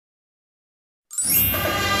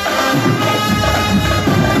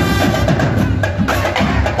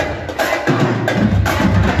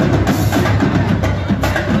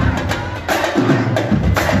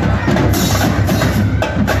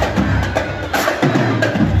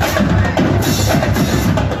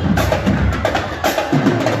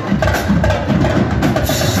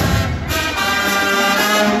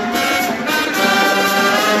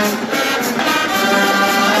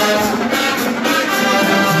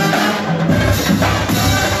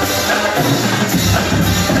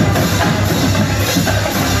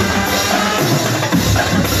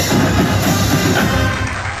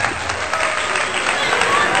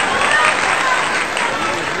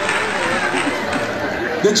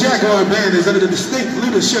The Jaguar Band is under the distinct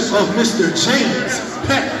leadership of Mr. James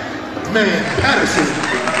Pep Band Patterson.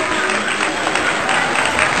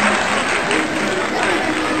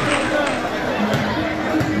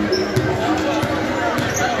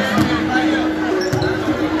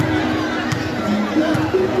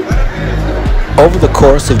 Over the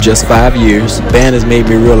course of just 5 years, band has made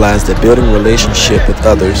me realize that building a relationship with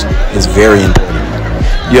others is very important.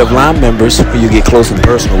 You have line members who you get close and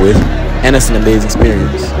personal with, and it's an amazing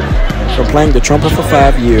experience. From playing the trumpet for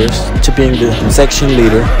 5 years, to being the section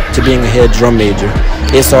leader, to being a head drum major,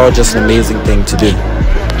 it's all just an amazing thing to do.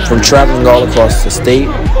 From traveling all across the state,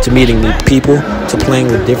 to meeting new people, to playing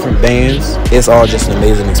with different bands, it's all just an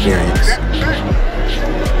amazing experience.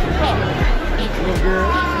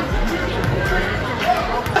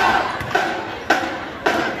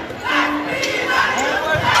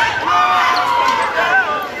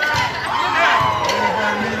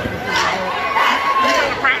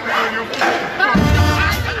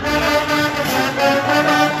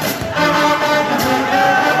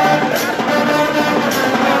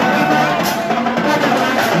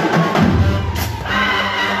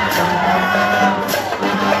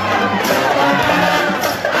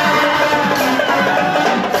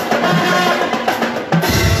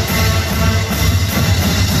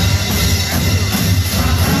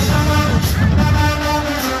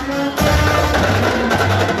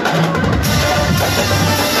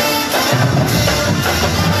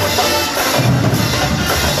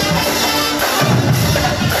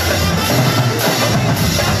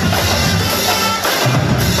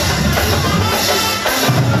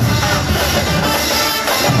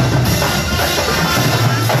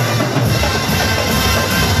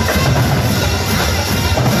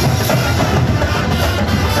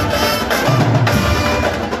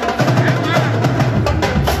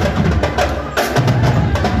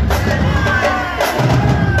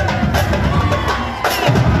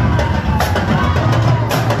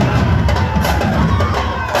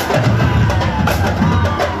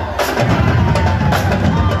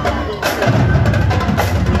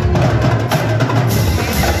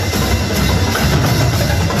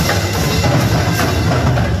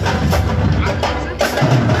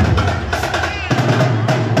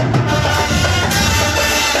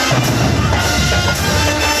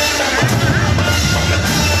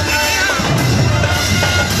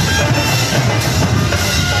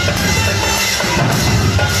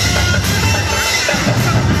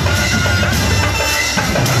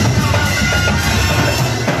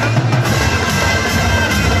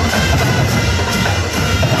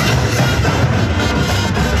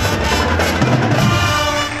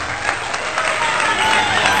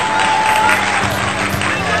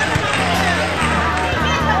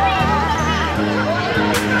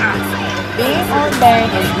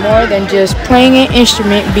 Band is more than just playing an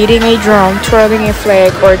instrument, beating a drum, twirling a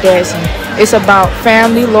flag, or dancing. It's about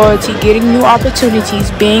family, loyalty, getting new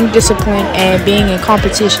opportunities, being disciplined, and being in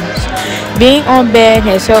competitions. Being on band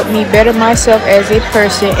has helped me better myself as a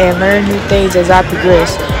person and learn new things as I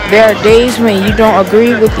progress. There are days when you don't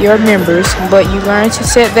agree with your members, but you learn to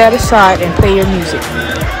set that aside and play your music.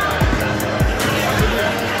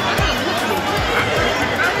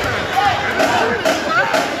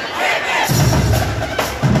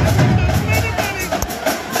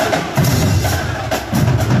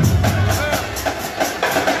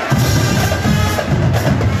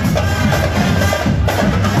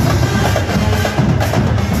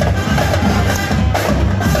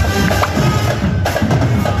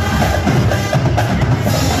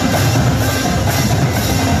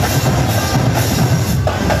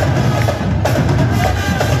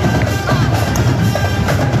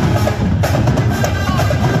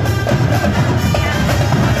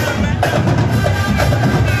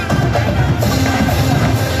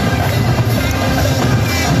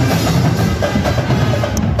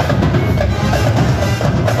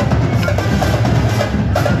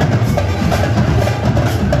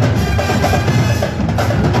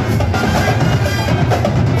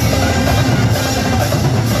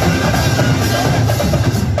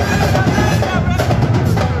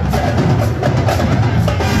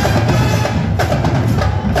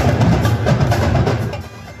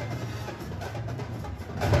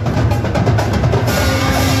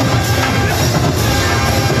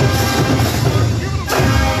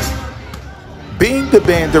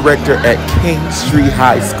 band director at Kingstree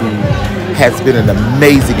High School has been an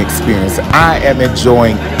amazing experience. I am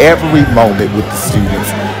enjoying every moment with the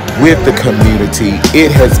students, with the community.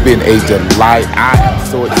 It has been a delight. I am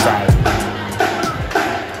so excited.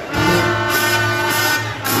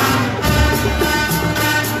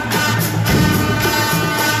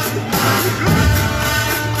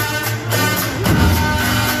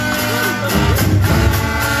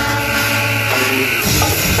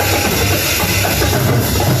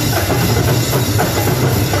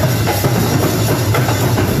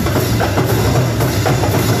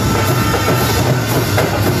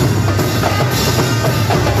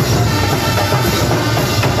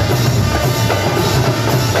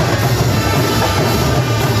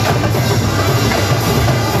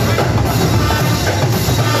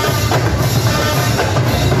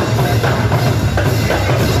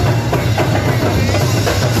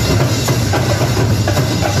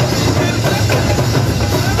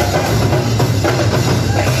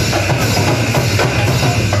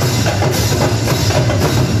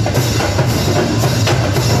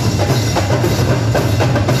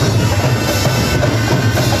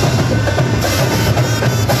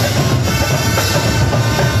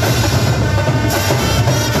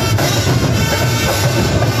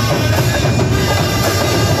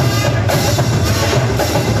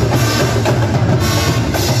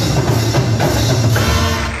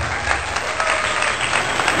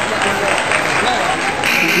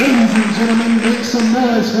 Ladies and gentlemen, make some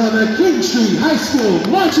noise for the Kingstree High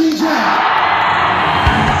School marching Jags.